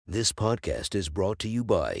This podcast is brought to you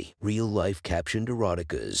by Real Life Captioned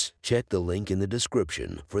Eroticas. Check the link in the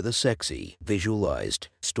description for the sexy, visualized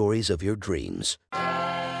stories of your dreams.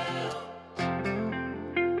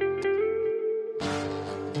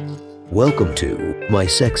 Welcome to My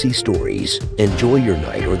Sexy Stories. Enjoy your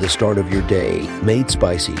night or the start of your day, made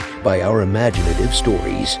spicy by our imaginative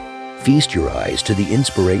stories. Feast your eyes to the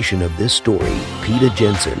inspiration of this story, Peta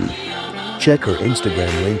Jensen. Check her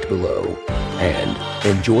Instagram linked below and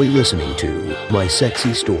enjoy listening to My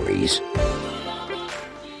Sexy Stories.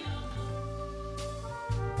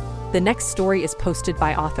 The next story is posted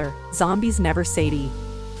by author Zombies Never Sadie.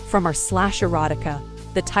 From our /erotica,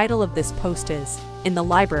 the title of this post is In the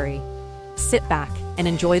Library. Sit back and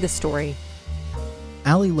enjoy the story.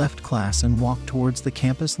 Allie left class and walked towards the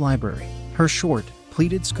campus library. Her short,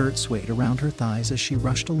 pleated skirt swayed around her thighs as she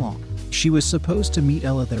rushed along. She was supposed to meet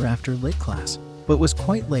Ella there after lit class, but was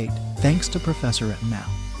quite late, thanks to Professor M now.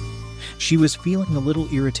 She was feeling a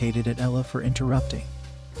little irritated at Ella for interrupting.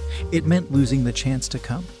 It meant losing the chance to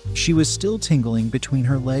come. She was still tingling between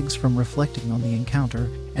her legs from reflecting on the encounter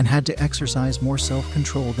and had to exercise more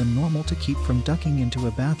self-control than normal to keep from ducking into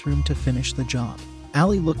a bathroom to finish the job.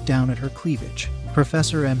 Allie looked down at her cleavage.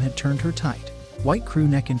 Professor M had turned her tight, white crew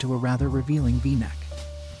neck into a rather revealing V-neck,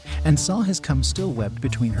 and saw his cum still webbed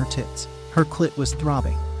between her tits. Her clit was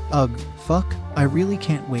throbbing. Ugh, fuck, I really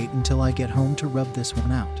can't wait until I get home to rub this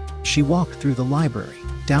one out. She walked through the library,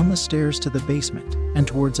 down the stairs to the basement, and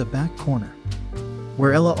towards a back corner,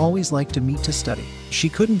 where Ella always liked to meet to study. She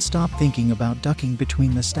couldn't stop thinking about ducking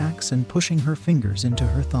between the stacks and pushing her fingers into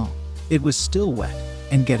her thong. It was still wet,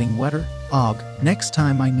 and getting wetter. Ugh, next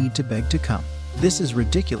time I need to beg to come. This is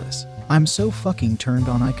ridiculous. I'm so fucking turned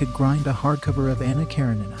on I could grind a hardcover of Anna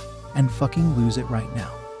Karenina and fucking lose it right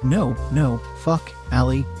now. No, fuck,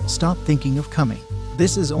 Allie, stop thinking of coming.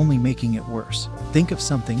 This is only making it worse. Think of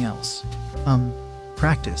something else.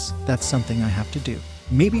 Practice, that's something I have to do.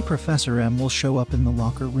 Maybe Professor M will show up in the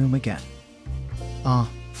locker room again.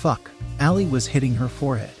 Fuck. Allie was hitting her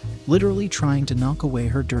forehead, literally trying to knock away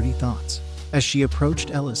her dirty thoughts, as she approached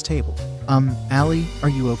Ella's table. Allie, are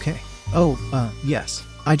you okay? Yes.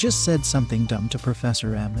 I just said something dumb to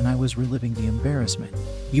Professor M and I was reliving the embarrassment.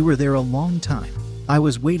 You were there a long time. I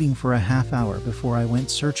was waiting for a half hour before I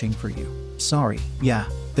went searching for you. Sorry, yeah,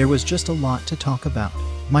 there was just a lot to talk about.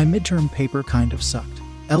 My midterm paper kind of sucked.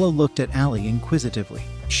 Ella looked at Allie inquisitively.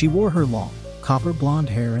 She wore her long, copper blonde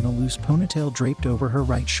hair in a loose ponytail draped over her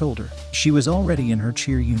right shoulder. She was already in her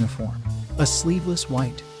cheer uniform, a sleeveless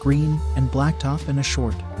white, green, and black top and a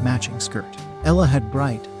short, matching skirt. Ella had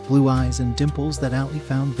bright, blue eyes and dimples that Allie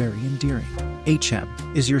found very endearing.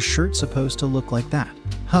 Is your shirt supposed to look like that?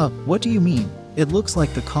 Huh, what do you mean? It looks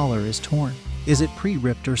like the collar is torn. Is it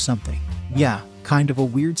pre-ripped or something? Yeah, kind of a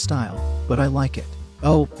weird style, but I like it.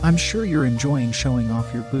 Oh, I'm sure you're enjoying showing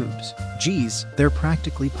off your boobs. Geez, they're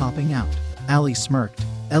practically popping out. Allie smirked.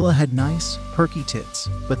 Ella had nice, perky tits,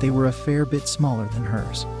 but they were a fair bit smaller than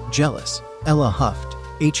hers. Jealous. Ella huffed.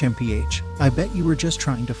 HMPH, I bet you were just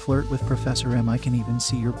trying to flirt with Professor M. I can even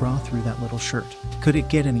see your bra through that little shirt. Could it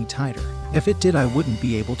get any tighter? If it did, I wouldn't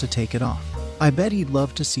be able to take it off. I bet he'd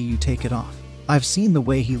love to see you take it off. I've seen the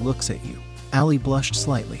way he looks at you. Allie blushed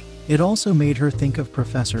slightly. It also made her think of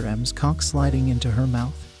Professor M's cock sliding into her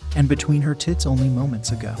mouth and between her tits only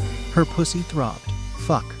moments ago. Her pussy throbbed.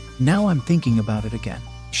 Fuck. Now I'm thinking about it again.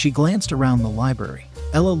 She glanced around the library.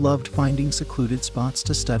 Ella loved finding secluded spots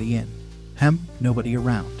to study in. Nobody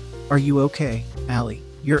around. Are you okay, Allie?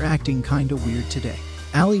 You're acting kinda weird today.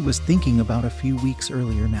 Allie was thinking about a few weeks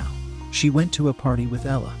earlier now. She went to a party with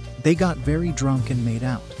Ella. They got very drunk and made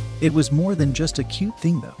out. It was more than just a cute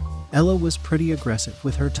thing though. Ella was pretty aggressive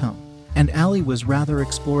with her tongue, and Allie was rather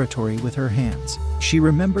exploratory with her hands. She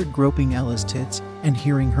remembered groping Ella's tits and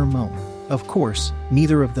hearing her moan. Of course,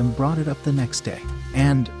 neither of them brought it up the next day.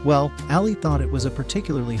 And, well, Allie thought it was a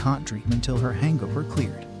particularly hot dream until her hangover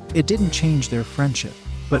cleared. It didn't change their friendship,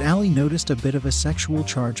 but Allie noticed a bit of a sexual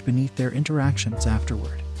charge beneath their interactions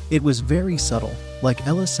afterward. It was very subtle, like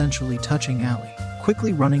Ella sensually touching Allie,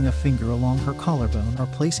 quickly running a finger along her collarbone or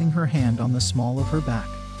placing her hand on the small of her back,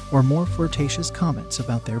 or more flirtatious comments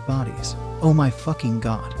about their bodies. Oh my fucking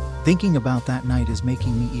god. Thinking about that night is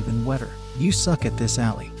making me even wetter. You suck at this,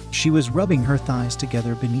 Allie. She was rubbing her thighs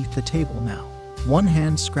together beneath the table now, one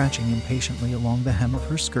hand scratching impatiently along the hem of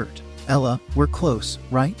her skirt. Ella, we're close,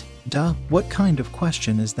 right? Duh, what kind of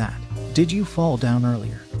question is that? Did you fall down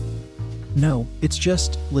earlier? No, it's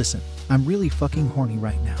just, listen, I'm really fucking horny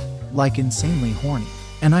right now. Like insanely horny.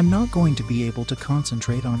 And I'm not going to be able to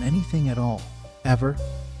concentrate on anything at all. Ever.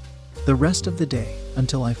 the rest of the day,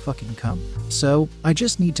 until I fucking come. So, I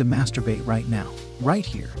just need to masturbate right now. Right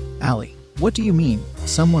here. Allie, what do you mean?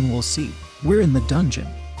 Someone will see. We're in the dungeon.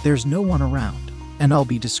 There's no one around. And I'll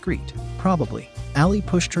be discreet. Probably. Allie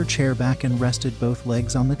pushed her chair back and rested both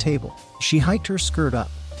legs on the table. She hiked her skirt up,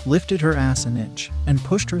 lifted her ass an inch, and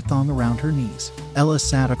pushed her thong around her knees. Ella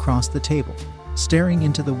sat across the table, staring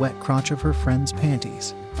into the wet crotch of her friend's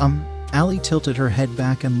panties. Allie tilted her head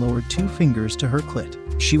back and lowered 2 fingers to her clit.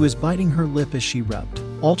 She was biting her lip as she rubbed,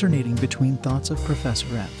 alternating between thoughts of Professor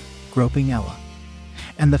M, groping Ella,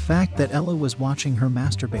 and the fact that Ella was watching her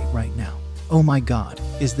masturbate right now. Oh my god,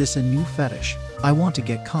 is this a new fetish? I want to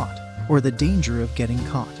get caught, or the danger of getting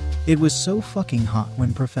caught. It was so fucking hot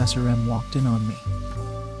when Professor M walked in on me.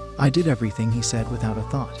 I did everything he said without a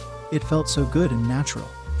thought. It felt so good and natural.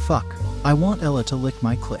 Fuck. I want Ella to lick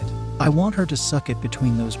my clit. I want her to suck it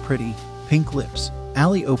between those pretty, pink lips.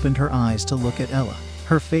 Allie opened her eyes to look at Ella.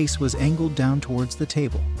 Her face was angled down towards the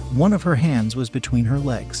table. One of her hands was between her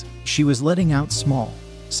legs. She was letting out small,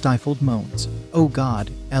 stifled moans. Oh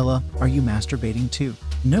god, Ella, are you masturbating too?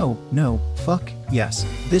 No, fuck, yes.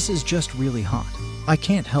 This is just really hot. I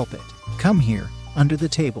can't help it. Come here, under the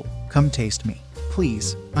table. Come taste me.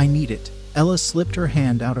 Please, I need it. Ella slipped her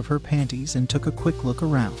hand out of her panties and took a quick look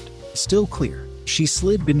around. Still clear. She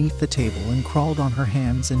slid beneath the table and crawled on her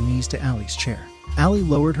hands and knees to Allie's chair. Allie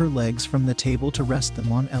lowered her legs from the table to rest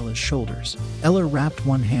them on Ella's shoulders. Ella wrapped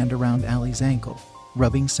one hand around Allie's ankle,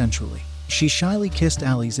 rubbing sensually. She shyly kissed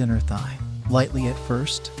Allie's inner thigh, lightly at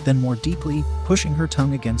first, then more deeply, pushing her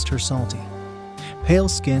tongue against her salty, pale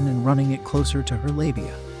skin and running it closer to her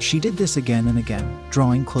labia. She did this again and again,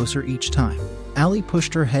 drawing closer each time. Allie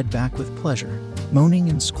pushed her head back with pleasure, moaning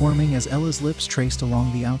and squirming as Ella's lips traced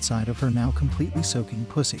along the outside of her now completely soaking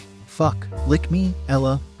pussy. Fuck, lick me,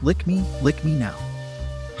 Ella, lick me now.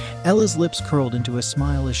 Ella's lips curled into a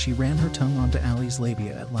smile as she ran her tongue onto Allie's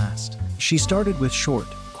labia at last. She started with short,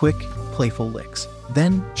 quick, playful licks.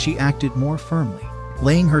 Then, she acted more firmly,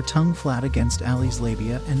 laying her tongue flat against Allie's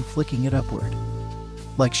labia and flicking it upward,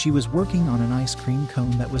 like she was working on an ice cream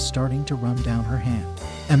cone that was starting to run down her hand.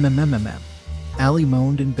 Allie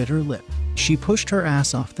moaned and bit her lip. She pushed her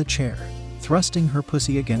ass off the chair, thrusting her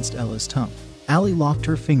pussy against Ella's tongue. Allie locked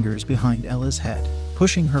her fingers behind Ella's head,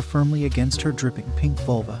 pushing her firmly against her dripping pink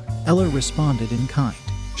vulva. Ella responded in kind.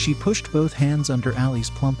 She pushed both hands under Allie's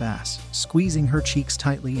plump ass, squeezing her cheeks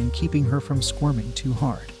tightly and keeping her from squirming too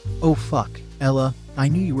hard. Oh fuck, Ella, I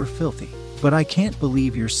knew you were filthy, but I can't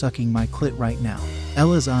believe you're sucking my clit right now.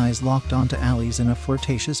 Ella's eyes locked onto Allie's in a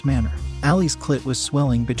flirtatious manner. Allie's clit was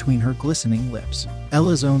swelling between her glistening lips.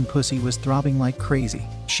 Ella's own pussy was throbbing like crazy.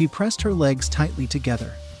 She pressed her legs tightly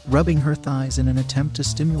together, rubbing her thighs in an attempt to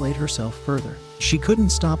stimulate herself further. She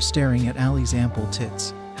couldn't stop staring at Allie's ample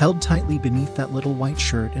tits, held tightly beneath that little white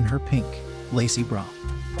shirt and her pink, lacy bra.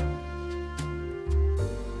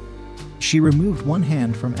 She removed one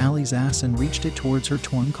hand from Allie's ass and reached it towards her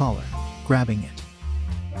torn collar, grabbing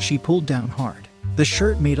it. She pulled down hard. The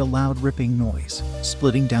shirt made a loud ripping noise,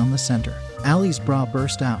 splitting down the center. Allie's bra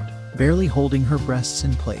burst out, barely holding her breasts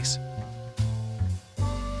in place.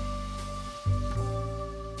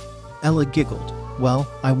 Ella giggled.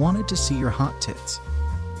 Well, I wanted to see your hot tits.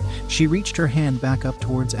 She reached her hand back up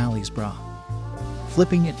towards Allie's bra,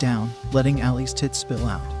 flipping it down, letting Allie's tits spill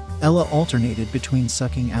out. Ella alternated between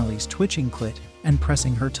sucking Allie's twitching clit and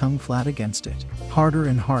pressing her tongue flat against it, harder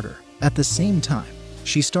and harder. At the same time,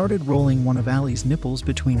 she started rolling one of Allie's nipples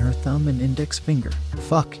between her thumb and index finger.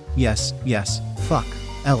 Fuck, yes, fuck.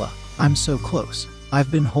 Ella, I'm so close. I've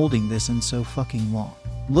been holding this in so fucking long.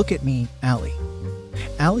 Look at me, Allie.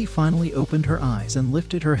 Allie finally opened her eyes and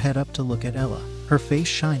lifted her head up to look at Ella, her face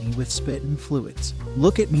shiny with spit and fluids.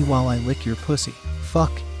 Look at me while I lick your pussy.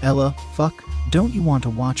 Fuck, Ella, fuck. Don't you want to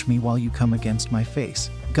watch me while you come against my face?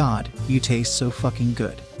 God, you taste so fucking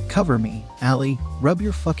good. Cover me, Allie. Rub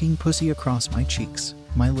your fucking pussy across my cheeks,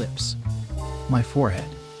 my lips, my forehead.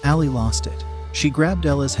 Allie lost it. She grabbed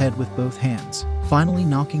Ella's head with both hands, finally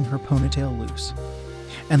knocking her ponytail loose,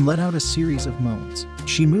 and let out a series of moans.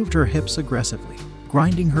 She moved her hips aggressively,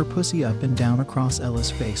 grinding her pussy up and down across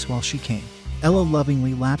Ella's face while she came. Ella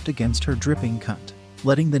lovingly lapped against her dripping cunt,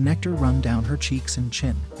 letting the nectar run down her cheeks and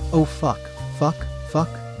chin. Oh fuck, fuck, fuck.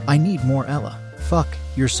 I need more, Ella. Fuck,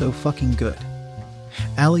 you're so fucking good.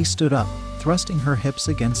 Allie stood up, thrusting her hips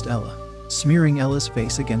against Ella, smearing Ella's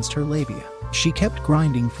face against her labia. She kept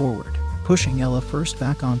grinding forward, pushing Ella first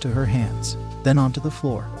back onto her hands, then onto the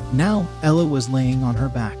floor. Now, Ella was laying on her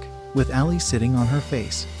back, with Allie sitting on her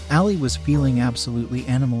face. Allie was feeling absolutely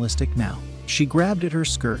animalistic now. She grabbed at her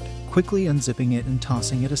skirt, quickly unzipping it and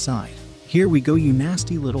tossing it aside. Here we go, you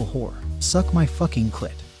nasty little whore. Suck my fucking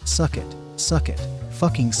clit. Suck it. Suck it.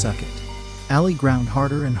 Fucking suck it. Allie ground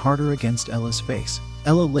harder and harder against Ella's face.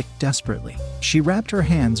 Ella licked desperately. She wrapped her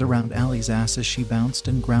hands around Allie's ass as she bounced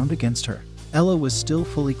and ground against her. Ella was still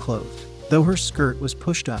fully clothed, though her skirt was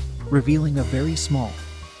pushed up, revealing a very small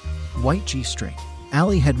white G-string.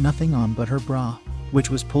 Allie had nothing on but her bra, which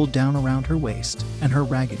was pulled down around her waist, and her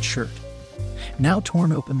ragged shirt, now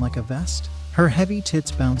torn open like a vest. Her heavy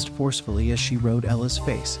tits bounced forcefully as she rode Ella's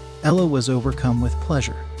face. Ella was overcome with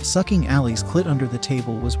pleasure. Sucking Allie's clit under the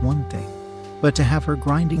table was one thing, but to have her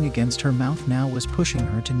grinding against her mouth now was pushing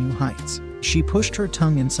her to new heights. She pushed her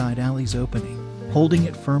tongue inside Allie's opening, holding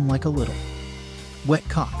it firm like a little wet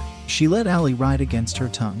cock. She let Allie ride against her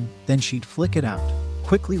tongue, then she'd flick it out,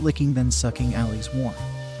 quickly licking then sucking Allie's warm,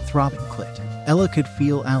 throbbing clit. Ella could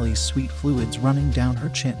feel Allie's sweet fluids running down her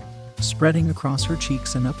chin, spreading across her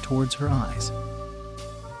cheeks and up towards her eyes.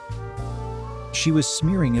 She was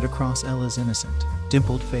smearing it across Ella's innocent,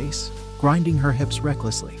 dimpled face, grinding her hips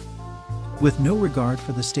recklessly. With no regard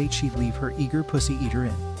for the state she'd leave her eager pussy eater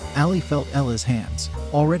in, Allie felt Ella's hands,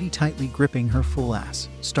 already tightly gripping her full ass,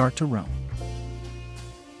 start to roam.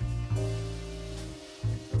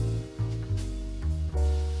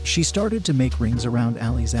 She started to make rings around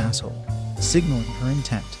Allie's asshole, signaling her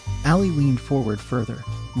intent. Allie leaned forward further,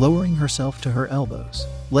 lowering herself to her elbows,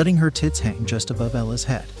 letting her tits hang just above Ella's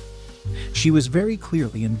head. She was very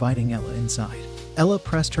clearly inviting Ella inside. Ella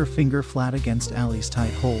pressed her finger flat against Allie's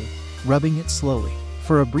tight hole, rubbing it slowly.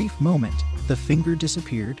 For a brief moment, the finger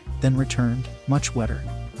disappeared, then returned, much wetter,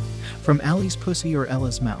 from Allie's pussy or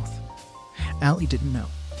Ella's mouth. Allie didn't know.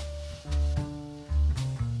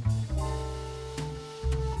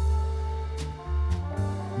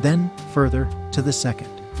 Then, further, to the second.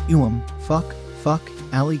 Fuck,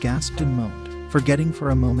 Allie gasped and moaned, forgetting for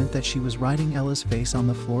a moment that she was riding Ella's face on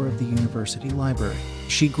the floor of the university library.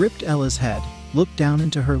 She gripped Ella's head, looked down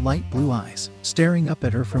into her light blue eyes, staring up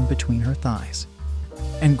at her from between her thighs,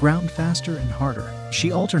 and ground faster and harder.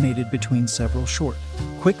 She alternated between several short,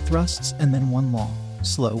 quick thrusts and then one long,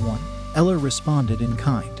 slow one. Ella responded in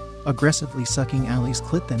kind, aggressively sucking Allie's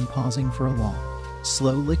clit, then pausing for a long,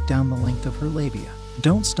 slow lick down the length of her labia.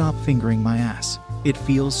 Don't stop fingering my ass. It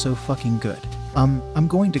feels so fucking good. I'm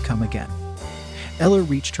going to come again. Ella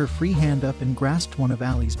reached her free hand up and grasped one of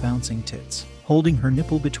Allie's bouncing tits, holding her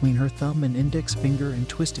nipple between her thumb and index finger and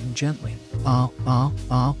twisting gently.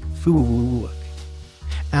 Foo.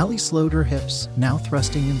 Allie slowed her hips, now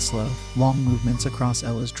thrusting in slow, long movements across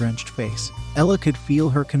Ella's drenched face. Ella could feel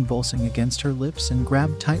her convulsing against her lips and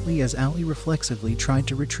grabbed tightly as Allie reflexively tried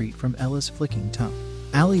to retreat from Ella's flicking tongue.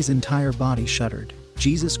 Allie's entire body shuddered.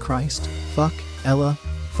 Jesus Christ, fuck, Ella,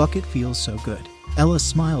 fuck, it feels so good. Ella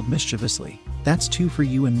smiled mischievously. That's two for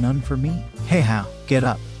you and none for me. Hey how, get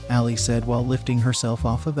up, Allie said while lifting herself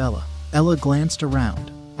off of Ella. Ella glanced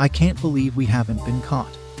around. I can't believe we haven't been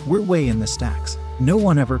caught. We're way in the stacks. No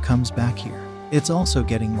one ever comes back here. It's also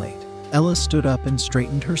getting late. Ella stood up and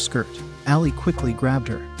straightened her skirt. Allie quickly grabbed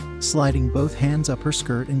her, sliding both hands up her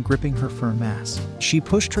skirt and gripping her firm ass. She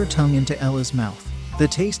pushed her tongue into Ella's mouth. The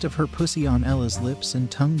taste of her pussy on Ella's lips and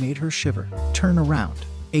tongue made her shiver. Turn around.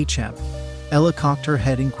 HM. Ella cocked her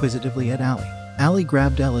head inquisitively at Allie. Allie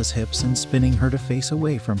grabbed Ella's hips and spinning her to face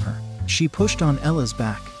away from her. She pushed on Ella's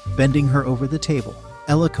back, bending her over the table.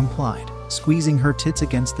 Ella complied, squeezing her tits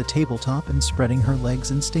against the tabletop and spreading her legs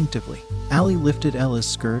instinctively. Allie lifted Ella's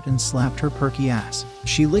skirt and slapped her perky ass.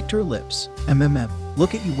 She licked her lips.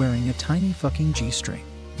 Look at you wearing a tiny fucking G-string.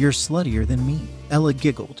 You're sluttier than me. Ella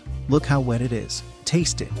giggled. Look how wet it is.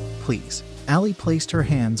 Taste it, please. Allie placed her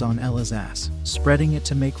hands on Ella's ass, spreading it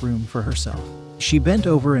to make room for herself. She bent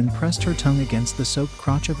over and pressed her tongue against the soaked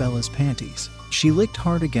crotch of Ella's panties. She licked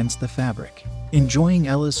hard against the fabric, enjoying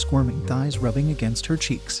Ella's squirming thighs rubbing against her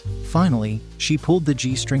cheeks. Finally, she pulled the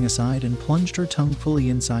G-string aside and plunged her tongue fully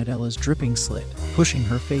inside Ella's dripping slit, pushing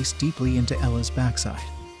her face deeply into Ella's backside.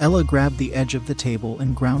 Ella grabbed the edge of the table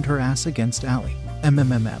and ground her ass against Allie.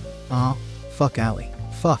 Fuck Allie.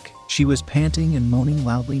 Fuck. She was panting and moaning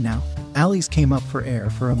loudly now. Allie's came up for air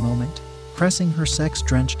for a moment, pressing her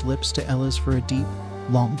sex-drenched lips to Ella's for a deep,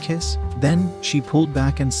 long kiss. Then, she pulled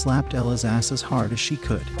back and slapped Ella's ass as hard as she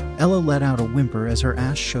could. Ella let out a whimper as her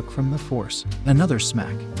ass shook from the force. Another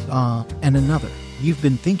smack. And another. You've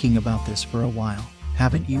been thinking about this for a while,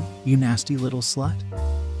 haven't you, you nasty little slut?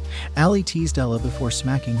 Allie teased Ella before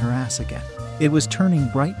smacking her ass again. It was turning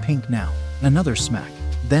bright pink now. Another smack.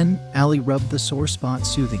 Then, Allie rubbed the sore spot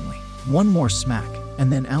soothingly. One more smack,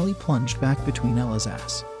 and then Allie plunged back between Ella's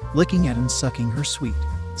ass, licking at and sucking her sweet,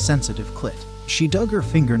 sensitive clit. She dug her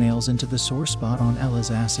fingernails into the sore spot on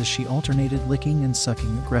Ella's ass as she alternated licking and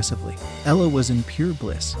sucking aggressively. Ella was in pure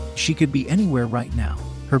bliss. She could be anywhere right now,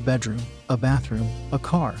 her bedroom, a bathroom, a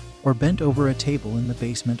car, or bent over a table in the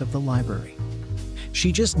basement of the library.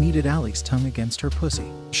 She just needed Allie's tongue against her pussy.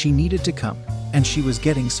 She needed to come, and she was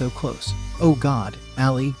getting so close. Oh God,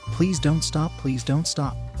 Allie, please don't stop, please don't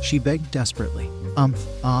stop, she begged desperately.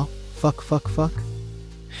 Fuck.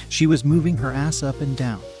 She was moving her ass up and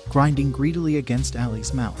down, grinding greedily against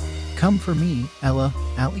Allie's mouth. Come for me, Ella,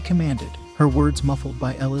 Allie commanded, her words muffled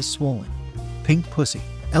by Ella's swollen, pink pussy.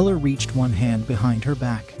 Ella reached one hand behind her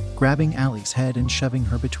back, grabbing Allie's head and shoving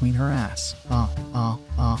her between her ass.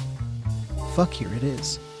 Fuck, here it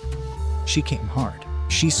is. She came hard.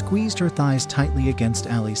 She squeezed her thighs tightly against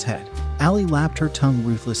Allie's head. Allie lapped her tongue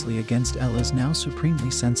ruthlessly against Ella's now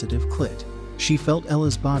supremely sensitive clit. She felt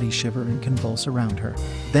Ella's body shiver and convulse around her.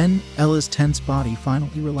 Then, Ella's tense body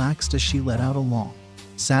finally relaxed as she let out a long,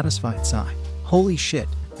 satisfied sigh. Holy shit,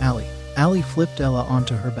 Allie. Allie flipped Ella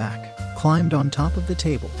onto her back, climbed on top of the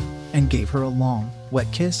table, and gave her a long,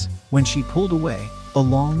 wet kiss. When she pulled away, a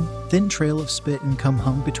long, thin trail of spit and cum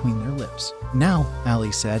hung between their lips. Now,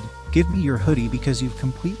 Allie said, give me your hoodie because you've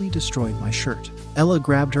completely destroyed my shirt. Ella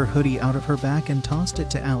grabbed her hoodie out of her back and tossed it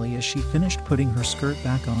to Allie as she finished putting her skirt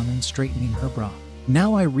back on and straightening her bra.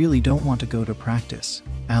 Now I really don't want to go to practice,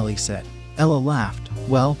 Allie said. Ella laughed.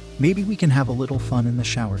 Well, maybe we can have a little fun in the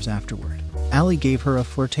showers afterward. Allie gave her a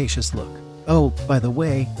flirtatious look. Oh, by the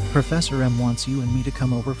way, Professor M wants you and me to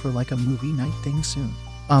come over for like a movie night thing soon.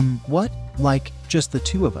 What? Like, just the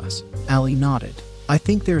two of us? Allie nodded. I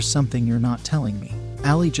think there's something you're not telling me.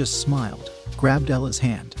 Allie just smiled, grabbed Ella's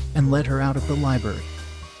hand, and led her out of the library.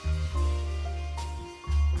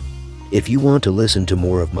 If you want to listen to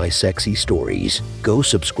more of my sexy stories, go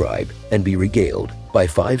subscribe and be regaled by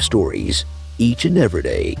 5 stories each and every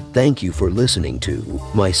day. Thank you for listening to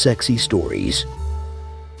My Sexy Stories.